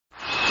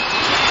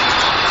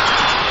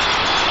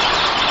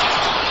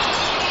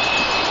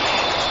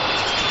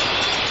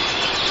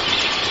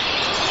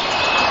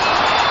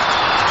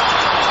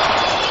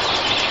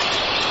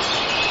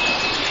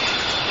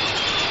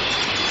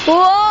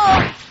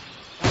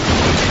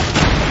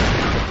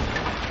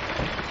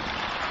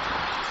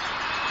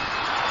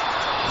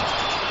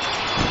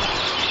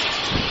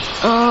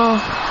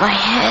My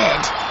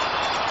head.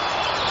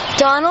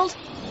 Donald?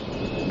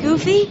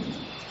 Goofy?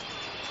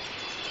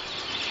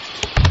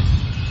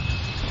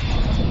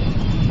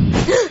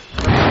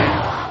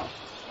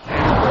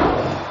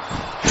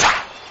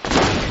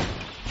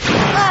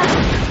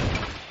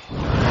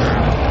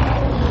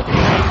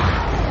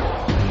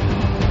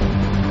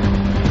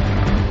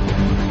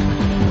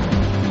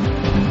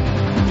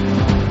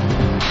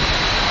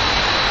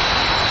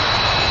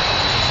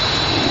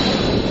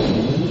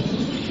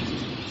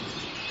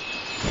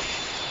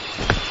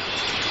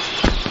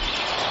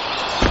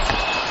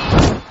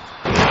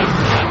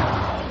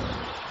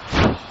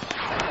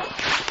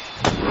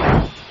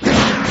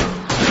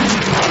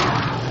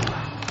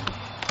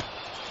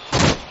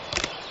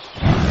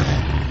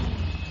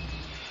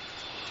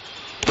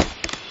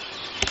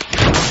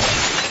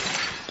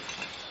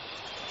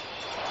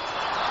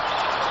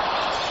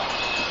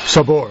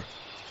 Sabor.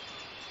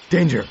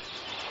 Danger.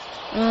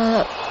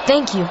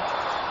 Thank you.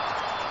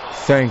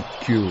 Thank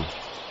you.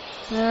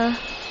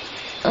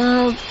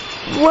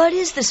 What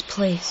is this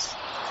place?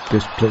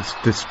 This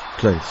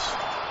place.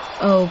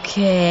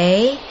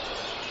 Okay.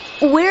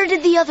 Where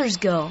did the others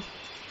go?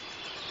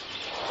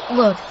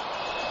 Look,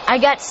 I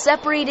got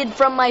separated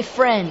from my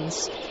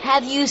friends.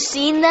 Have you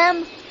seen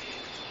them?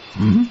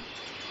 Hmm?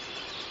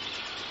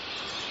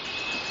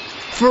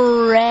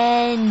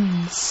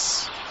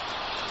 Friends.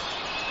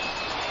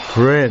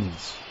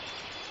 Friends.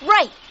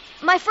 Right,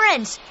 my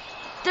friends.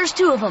 There's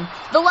two of them.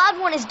 The loud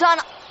one is Don...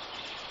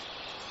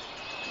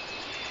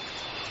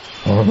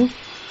 Huh?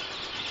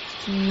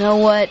 You know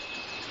what?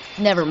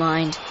 Never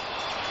mind.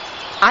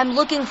 I'm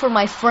looking for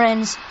my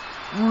friends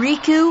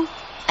Riku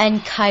and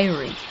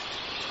Kairi.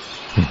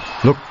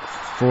 Look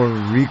for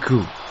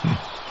Riku.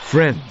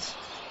 Friends.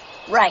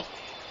 Right.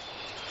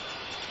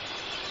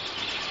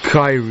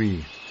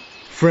 Kairi.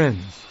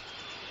 Friends.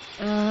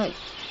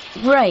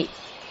 Right.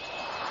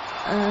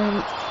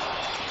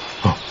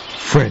 Oh,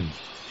 friends.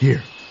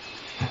 Here.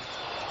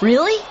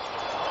 Really?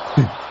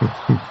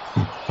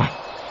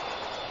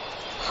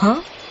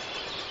 Huh?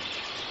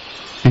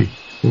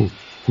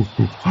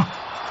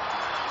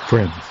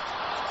 Friends.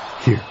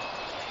 Here.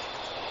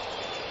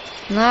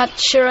 Not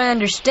sure I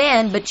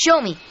understand, but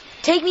show me.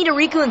 Take me to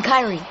Riku and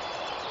Kairi.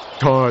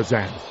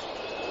 Tarzan.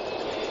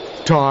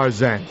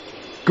 Tarzan.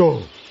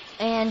 Go.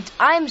 And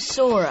I'm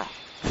Sora.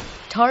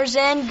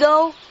 Tarzan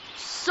go,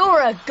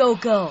 Sora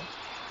go.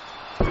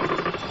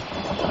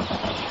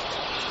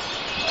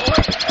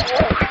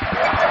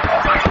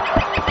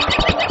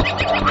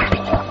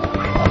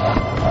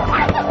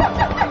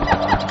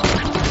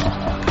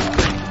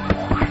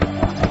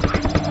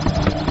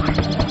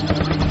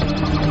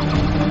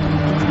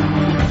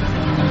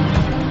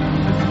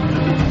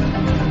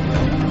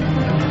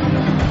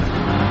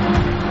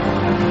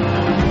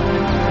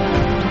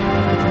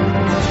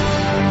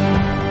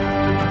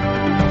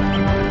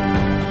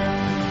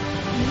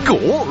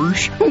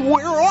 Gosh,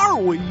 where are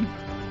we?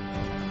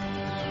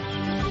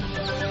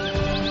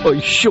 I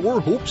sure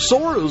hope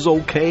Sora's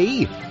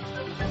okay.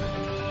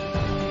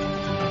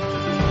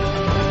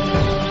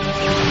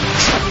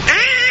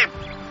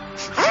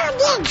 Who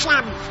needs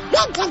them?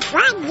 We can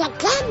find the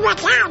kid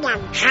without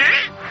them,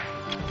 huh?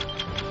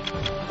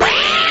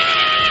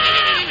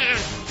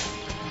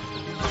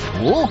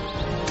 Oh?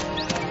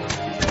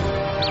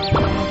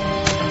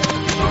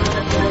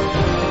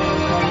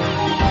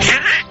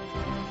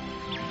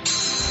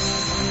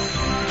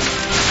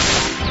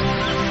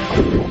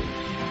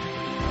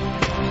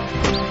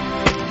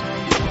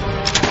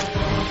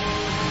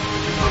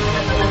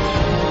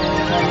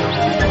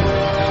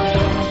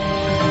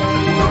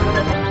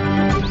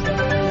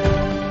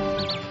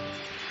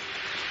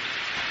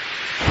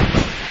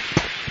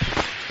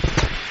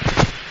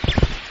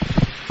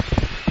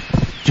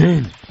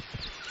 Jane.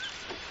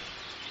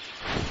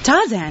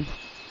 Tarzan.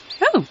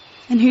 Oh,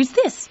 and who's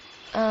this?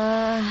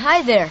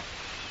 Hi there.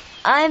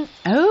 I'm...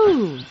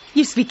 Oh,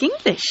 you speak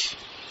English.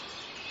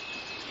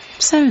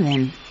 So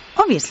then,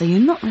 obviously you're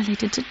not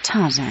related to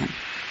Tarzan.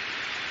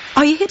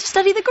 Are you here to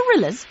study the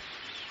gorillas?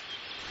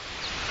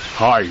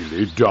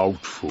 Highly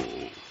doubtful.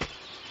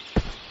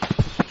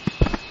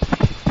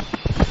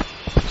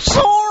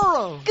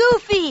 Sora!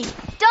 Goofy!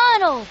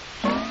 Donald!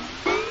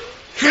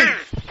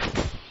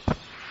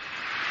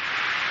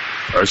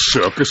 A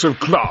circus of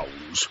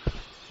clowns.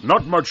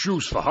 Not much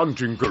use for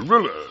hunting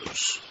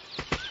gorillas.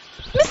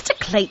 Mr.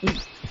 Clayton,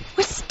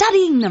 we're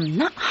studying them,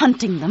 not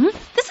hunting them.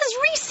 This is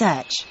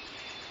research.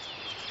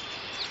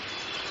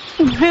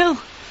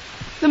 Well,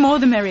 the more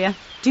the merrier.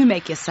 Do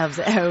make yourselves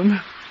at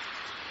home.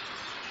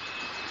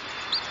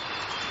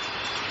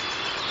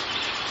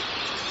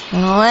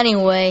 Well,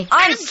 anyway,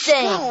 I'm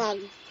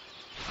staying.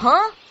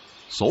 Huh?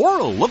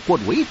 Sora, look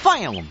what we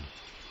found.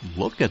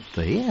 Look at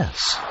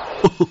this.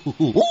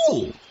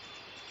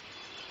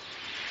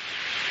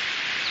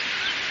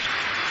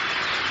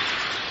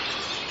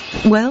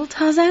 Well,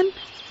 Tarzan?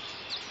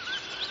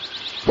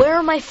 Where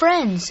are my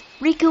friends,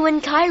 Riku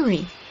and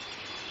Kairi?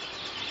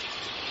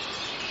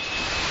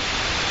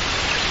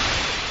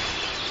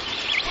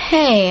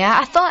 Hey,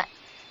 I thought...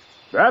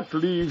 That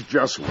leaves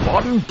just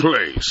one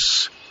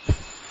place.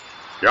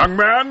 Young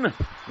man,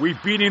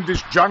 we've been in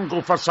this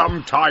jungle for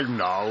some time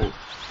now,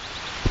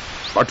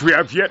 but we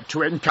have yet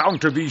to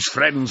encounter these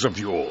friends of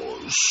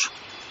yours.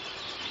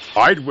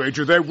 I'd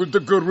wager they're with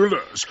the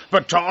gorillas,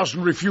 but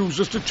Tarzan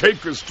refuses to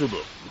take us to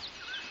them.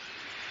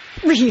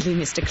 Really,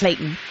 Mr.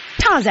 Clayton,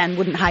 Tarzan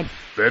wouldn't hide...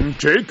 Then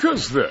take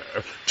us there.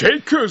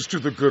 Take us to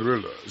the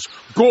gorillas.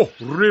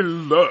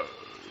 Gorillas.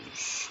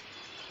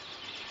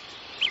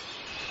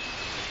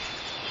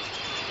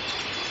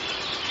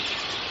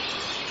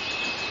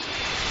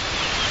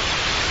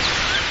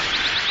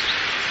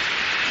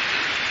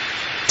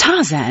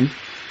 Tarzan,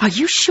 are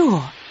you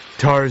sure?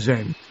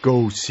 Tarzan,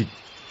 go see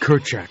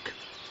Kerchak.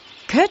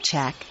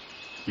 Kerchak?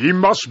 He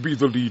must be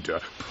the leader.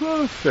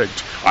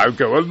 Perfect. I'll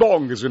go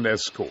along as an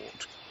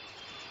escort.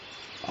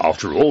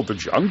 After all, the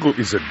jungle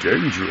is a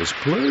dangerous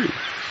place.